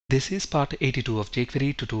This is part 82 of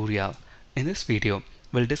jQuery tutorial. In this video,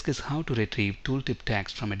 we'll discuss how to retrieve tooltip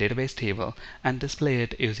text from a database table and display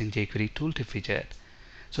it using jQuery tooltip widget.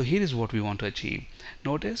 So here is what we want to achieve.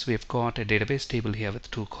 Notice we've got a database table here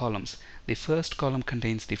with two columns. The first column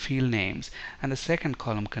contains the field names and the second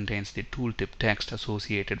column contains the tooltip text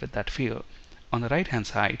associated with that field. On the right hand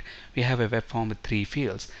side, we have a web form with three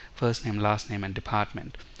fields: first name, last name, and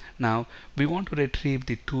department. Now we want to retrieve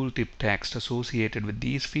the tooltip text associated with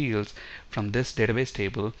these fields from this database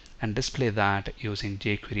table and display that using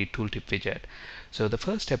jQuery tooltip widget. So the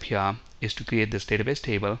first step here is to create this database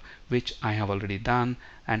table, which I have already done,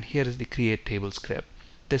 and here is the create table script.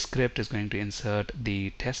 This script is going to insert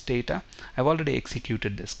the test data. I've already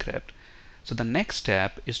executed this script. So the next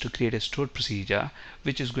step is to create a stored procedure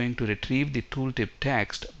which is going to retrieve the tooltip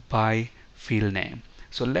text by field name.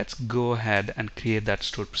 So let's go ahead and create that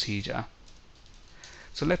stored procedure.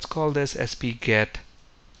 So let's call this sp-get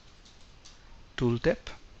tooltip,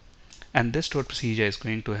 and this stored procedure is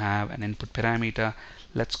going to have an input parameter.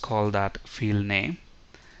 Let's call that field name,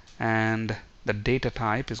 and the data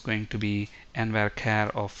type is going to be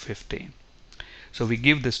envar of 50. So we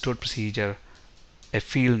give this stored procedure a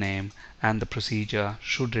field name, and the procedure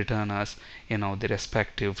should return us the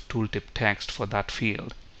respective tooltip text for that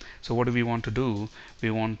field. So what do we want to do?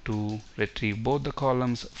 We want to retrieve both the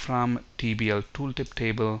columns from TBL tooltip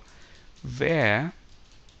table where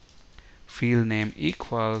field name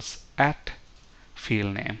equals at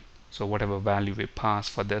field name. So whatever value we pass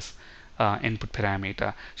for this input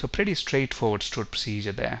parameter. So pretty straightforward stored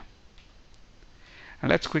procedure there.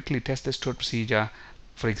 And let's quickly test this stored procedure.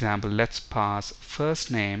 For example, let's pass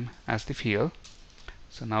first name as the field.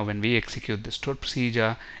 So now when we execute the stored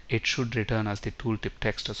procedure, it should return us the tooltip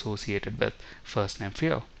text associated with first name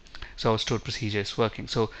field. So our stored procedure is working.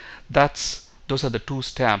 So those are the two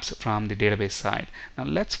steps from the database side. Now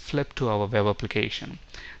let's flip to our web application.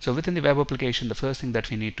 So within the web application, the first thing that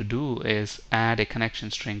we need to do is add a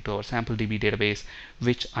connection string to our SampleDB database,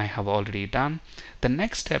 which I have already done. The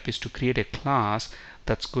next step is to create a class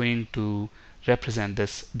that's going to represent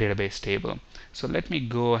this database table. So let me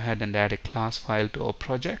go ahead and add a class file to our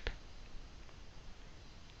project,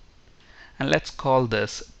 and let's call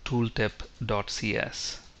this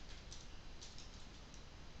tooltip.cs.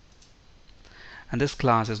 And this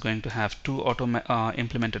class is going to have two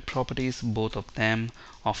implemented properties, both of them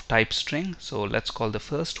of type string. So let's call the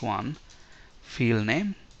first one field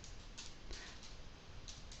name,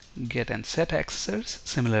 get and set accessors.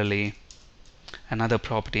 Similarly, another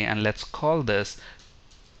property, and let's call this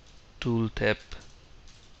tooltip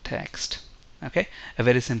text. Okay, a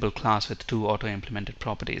very simple class with two auto implemented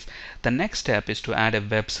properties. The next step is to add a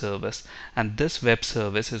web service, and this web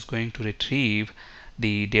service is going to retrieve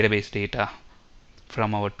the database data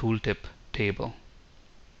from our tooltip table.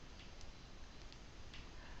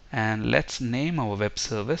 And let's name our web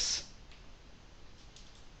service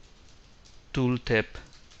tooltip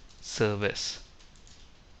service.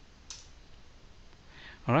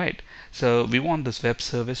 Alright, so we want this web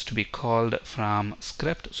service to be called from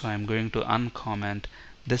script, so I'm going to uncomment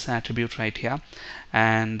this attribute right here,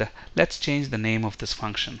 and let's change the name of this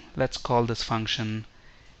function. Let's call this function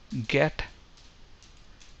get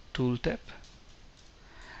tooltip,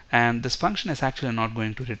 and this function is actually not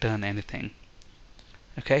going to return anything.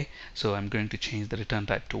 Okay, so I'm going to change the return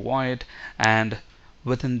type to void, and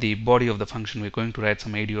within the body of the function, we're going to write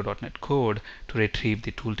some ADO.NET code to retrieve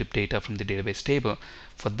the tooltip data from the database table.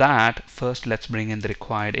 For that, first let's bring in the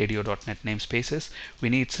required ADO.NET namespaces. We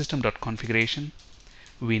need system.configuration,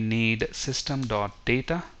 we need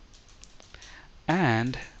system.data,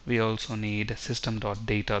 and we also need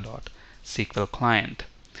system.data.SQL client.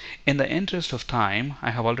 In the interest of time, I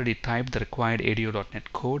have already typed the required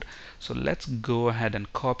ADO.NET code, so let's go ahead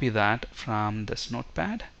and copy that from this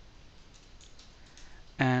notepad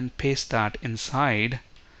and paste that inside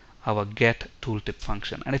our get tooltip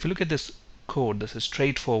function. And if you look at this code, this is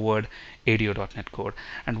straightforward ADO.NET code.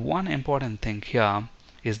 And one important thing here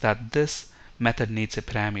is that this method needs a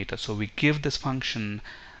parameter. So we give this function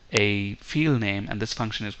a field name, and this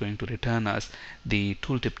function is going to return us the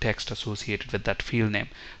tooltip text associated with that field name.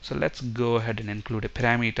 So let's go ahead and include a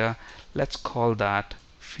parameter. Let's call that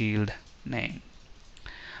field name.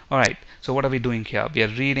 Alright, so what are we doing here? We are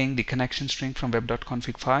reading the connection string from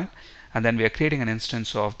web.config file, and then we are creating an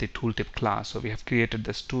instance of the tooltip class. So we have created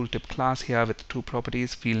this tooltip class here with two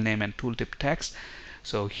properties, field name and tooltip text.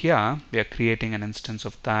 So here we are creating an instance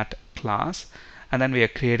of that class, and then we are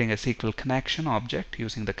creating a SQL connection object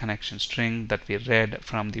using the connection string that we read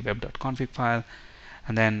from the web.config file,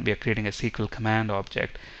 and then we are creating a SQL command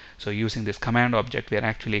object. So using this command object, we are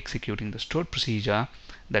actually executing the stored procedure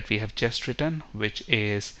that we have just written, which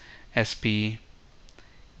is sp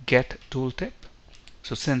get tooltip.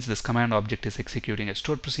 So since this command object is executing a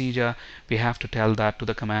stored procedure, we have to tell that to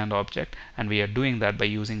the command object, and we are doing that by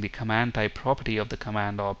using the command type property of the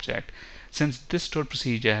command object. Since this stored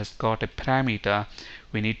procedure has got a parameter,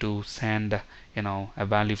 we need to send a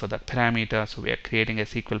value for that parameter. So we are creating a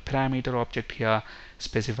SQL parameter object here,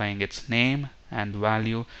 specifying its name and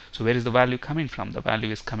value. So where is the value coming from? The value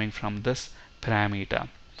is coming from this parameter.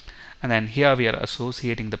 And then here we are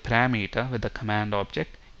associating the parameter with the command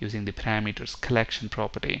object using the parameters collection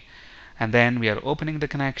property. And then we are opening the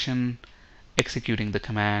connection, executing the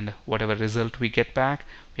command. Whatever result we get back,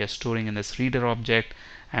 we are storing in this reader object.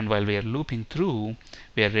 And while we are looping through,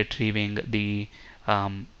 we are retrieving the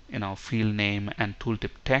field name and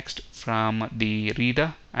tooltip text from the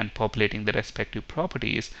reader and populating the respective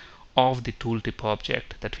properties of the tooltip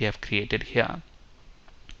object that we have created here.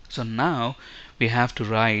 So now we have to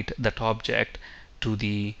write that object to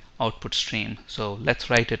the output stream. So let's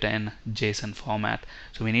write it in JSON format.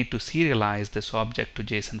 So we need to serialize this object to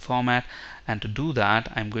JSON format, and to do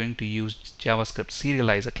that I'm going to use JavaScript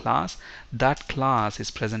serializer class. That class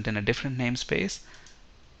is present in a different namespace,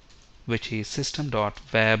 which is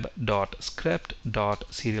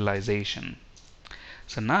system.web.script.serialization.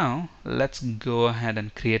 So now let's go ahead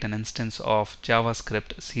and create an instance of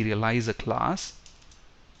JavaScript serializer class.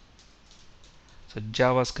 So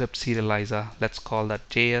JavaScript serializer, let's call that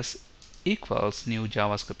JS equals new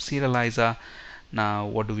JavaScript serializer. Now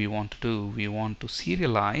what do we want to do? We want to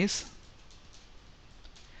serialize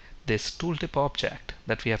this tooltip object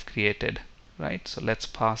that we have created, right? So let's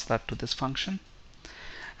pass that to this function,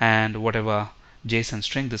 and whatever JSON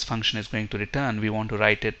string this function is going to return, we want to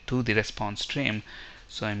write it to the response stream.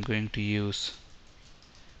 So I'm going to use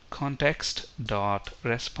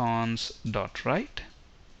context.response.write.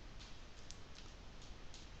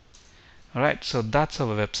 Alright, so that's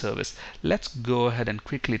our web service. Let's go ahead and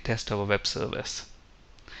quickly test our web service.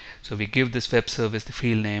 So we give this web service the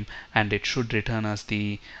field name, and it should return us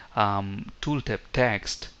the tooltip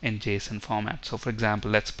text in JSON format. So for example,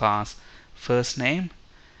 let's pass first name,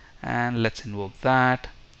 and let's invoke that,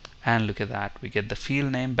 and look at that, we get the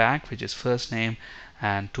field name back, which is first name,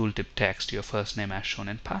 and tooltip text, your first name as shown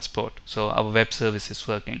in passport. So our web service is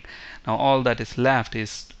working. Now all that is left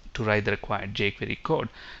is to write the required jQuery code.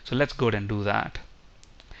 So let's go ahead and do that.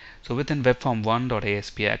 So within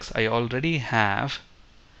webform1.aspx, I already have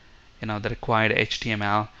the required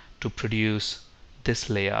HTML to produce this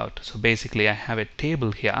layout. So basically I have a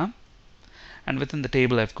table here, and within the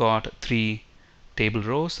table I've got 3 table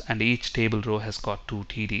rows, and each table row has got 2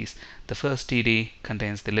 TDs. The first TD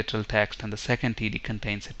contains the literal text, and the second TD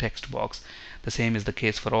contains a text box. The same is the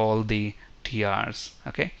case for all the TRs.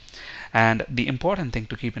 Okay, and the important thing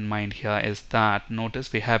to keep in mind here is that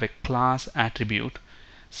notice we have a class attribute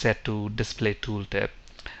set to display tooltip.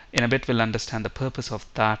 In a bit we'll understand the purpose of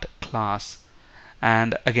that class.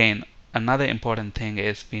 And again, another important thing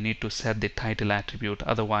is we need to set the title attribute,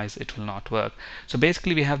 otherwise it will not work. So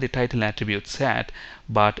basically we have the title attribute set,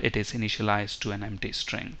 but it is initialized to an empty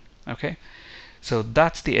string. Okay, so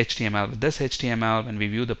that's the HTML. With this HTML, when we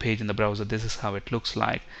view the page in the browser, this is how it looks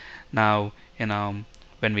like. Now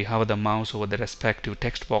when we hover the mouse over the respective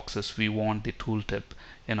text boxes, we want the tooltip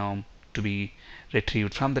to be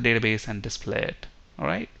retrieved from the database and display it.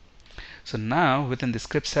 Alright, so now within the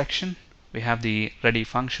script section we have the ready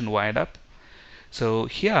function wired up. So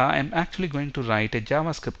here I'm actually going to write a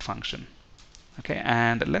JavaScript function. Okay,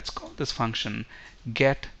 and let's call this function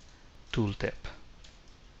get tooltip.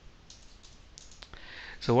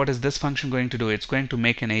 So what is this function going to do? It's going to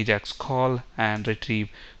make an AJAX call and retrieve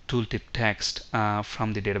tooltip text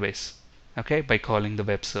from the database, okay, by calling the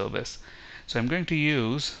web service. So I'm going to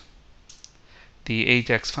use the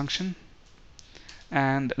AJAX function,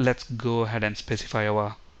 and let's go ahead and specify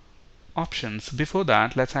our options. Before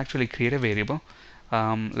that, let's actually create a variable.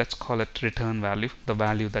 Let's call it return value, the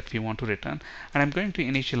value that we want to return, and I'm going to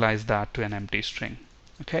initialize that to an empty string.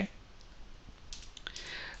 Okay,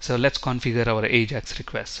 so let's configure our AJAX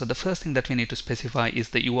request. So the first thing that we need to specify is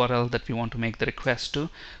the URL that we want to make the request to.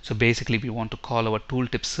 So basically we want to call our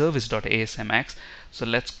tooltip service.asmx. So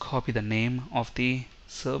let's copy the name of the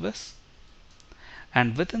service,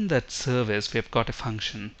 and within that service we've got a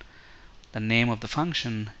function. The name of the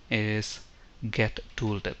function is get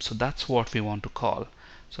tooltip. So that's what we want to call.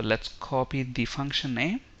 So let's copy the function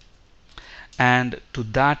name, and to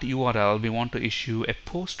that URL we want to issue a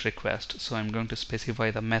post request. So I'm going to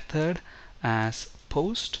specify the method as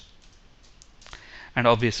post, and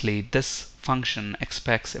obviously this function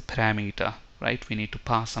expects a parameter. right? We need to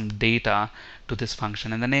pass some data to this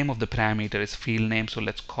function, and the name of the parameter is field name. So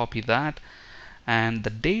let's copy that, and the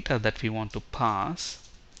data that we want to pass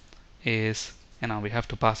is, we have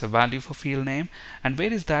to pass a value for field name. And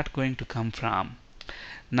where is that going to come from?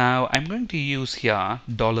 Now I'm going to use here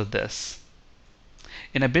 $this.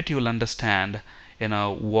 In a bit you'll understand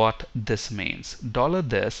what this means.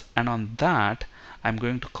 $this, and on that I'm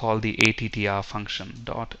going to call the attr function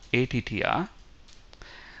 .attr,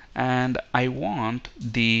 and I want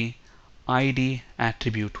the ID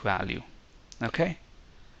attribute value. Okay,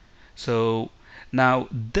 so now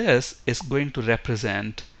this is going to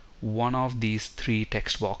represent one of these three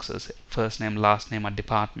text boxes: first name, last name, or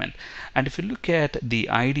department. And if you look at the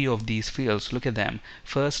ID of these fields, look at them: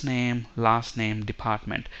 first name, last name,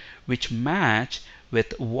 department, which match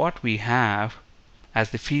with what we have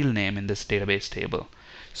as the field name in this database table.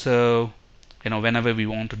 So whenever we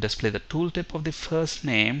want to display the tooltip of the first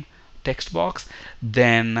name text box,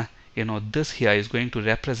 then this here is going to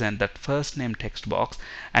represent that first name text box,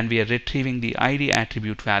 and we are retrieving the ID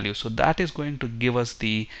attribute value. So that is going to give us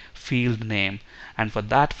the field name, and for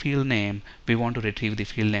that field name we want to retrieve the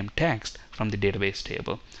field name text from the database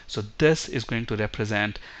table. So this is going to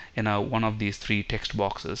represent one of these three text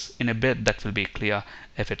boxes. In a bit that will be clear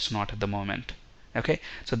if it's not at the moment. Okay,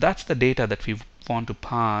 so that's the data that we want to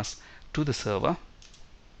pass to the server.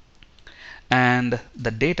 And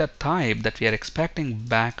the data type that we are expecting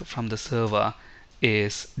back from the server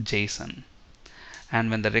is JSON.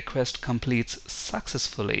 And when the request completes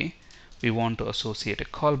successfully, we want to associate a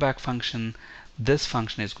callback function. This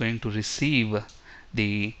function is going to receive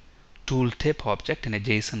the tooltip object in a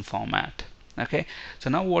JSON format. Okay, so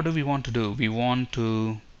now what do we want to do? We want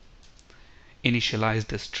to initialize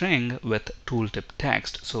the string with tooltip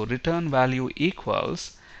text. So return value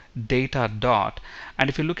equals data dot, and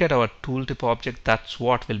if you look at our tooltip object, that's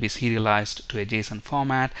what will be serialized to a JSON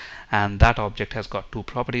format, and that object has got two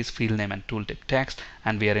properties: field name and tooltip text,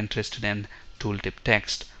 and we are interested in tooltip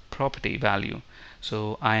text property value.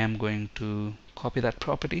 So I am going to copy that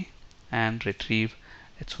property and retrieve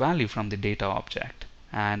its value from the data object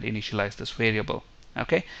and initialize this variable.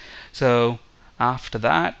 Okay, so after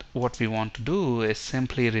that what we want to do is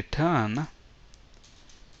simply return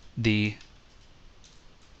the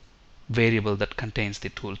variable that contains the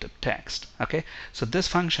tooltip text. Okay, so this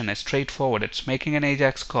function is straightforward. It's making an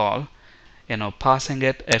AJAX call, passing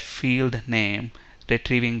it a field name,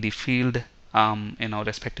 retrieving the field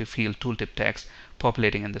respective field tooltip text,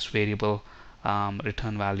 populating in this variable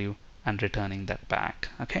return value, and returning that back.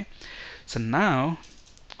 Okay, so now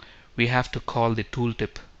we have to call the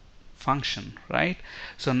tooltip function, right?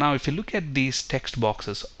 So now if you look at these text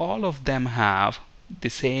boxes, all of them have the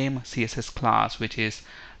same CSS class, which is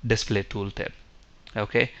display tooltip.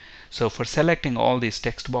 Okay, so for selecting all these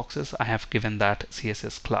text boxes, I have given that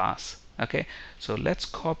CSS class. Okay, so let's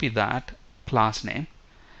copy that class name.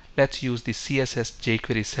 Let's use the CSS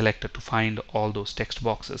jQuery selector to find all those text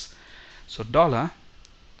boxes. So $,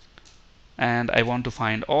 and I want to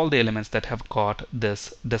find all the elements that have got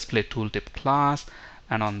this display tooltip class,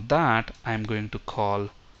 and on that I'm going to call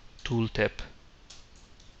tooltip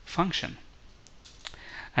function.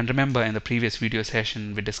 And remember, in the previous video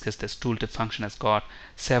session we discussed this tooltip function has got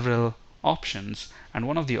several options, and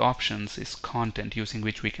one of the options is content, using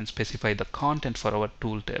which we can specify the content for our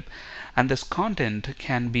tooltip. And this content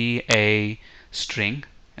can be a string,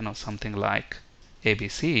 something like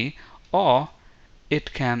ABC, or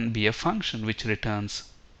it can be a function which returns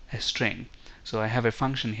a string. So I have a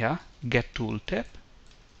function here, get tooltip.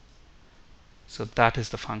 So that is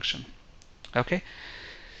the function. Okay,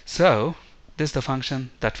 so this is the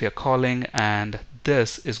function that we are calling, and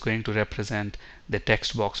this is going to represent the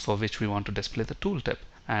text box for which we want to display the tooltip,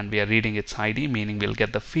 and we are reading its ID, meaning we'll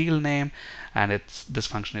get the field name, and this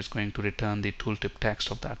function is going to return the tooltip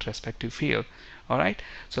text of that respective field. Alright,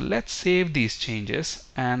 so let's save these changes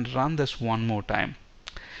and run this one more time.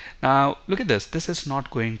 Now look at this, this is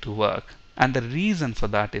not going to work, and the reason for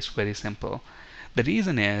that is very simple. The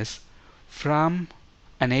reason is, from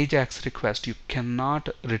an AJAX request you cannot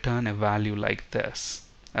return a value like this.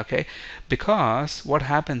 Okay, because what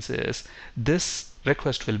happens is this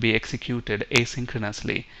request will be executed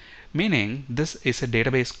asynchronously, meaning this is a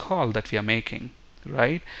database call that we are making,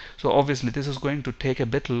 right? So obviously this is going to take a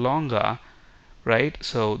bit longer, right?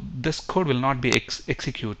 So this code will not be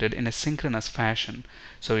executed in a synchronous fashion.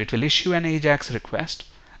 So it will issue an AJAX request,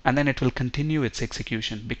 and then it will continue its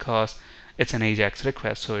execution because it's an AJAX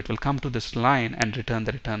request. So it will come to this line and return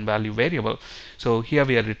the return value variable. So here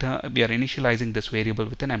we are initializing this variable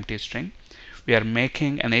with an empty string. We are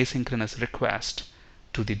making an asynchronous request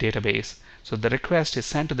to the database. So the request is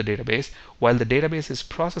sent to the database. While the database is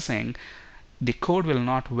processing, the code will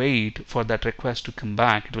not wait for that request to come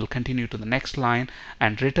back. It will continue to the next line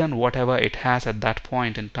and return whatever it has at that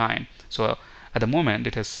point in time. So at the moment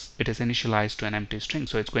it is initialized to an empty string,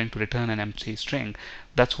 so it's going to return an empty string.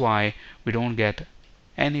 That's why we don't get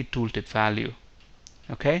any tooltip value.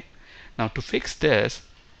 Okay, now to fix this,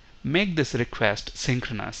 make this request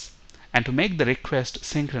synchronous. And to make the request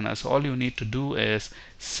synchronous, all you need to do is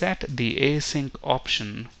set the async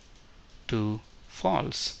option to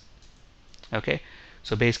false. Okay,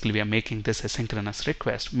 so basically we are making this a synchronous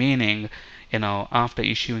request, meaning after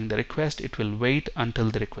issuing the request, it will wait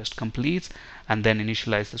until the request completes and then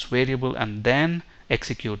initialize this variable and then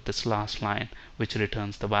execute this last line, which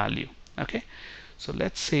returns the value. Okay, so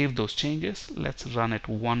let's save those changes. Let's run it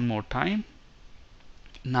one more time.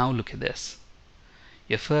 Now look at this.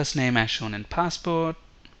 Your first name as shown in passport,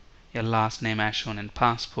 your last name as shown in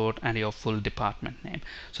passport, and your full department name.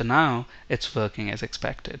 So now it's working as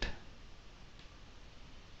expected.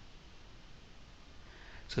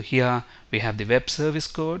 So here we have the web service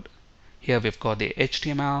code, here we've got the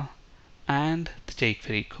HTML and the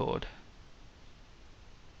jQuery code.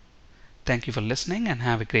 Thank you for listening and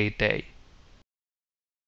have a great day.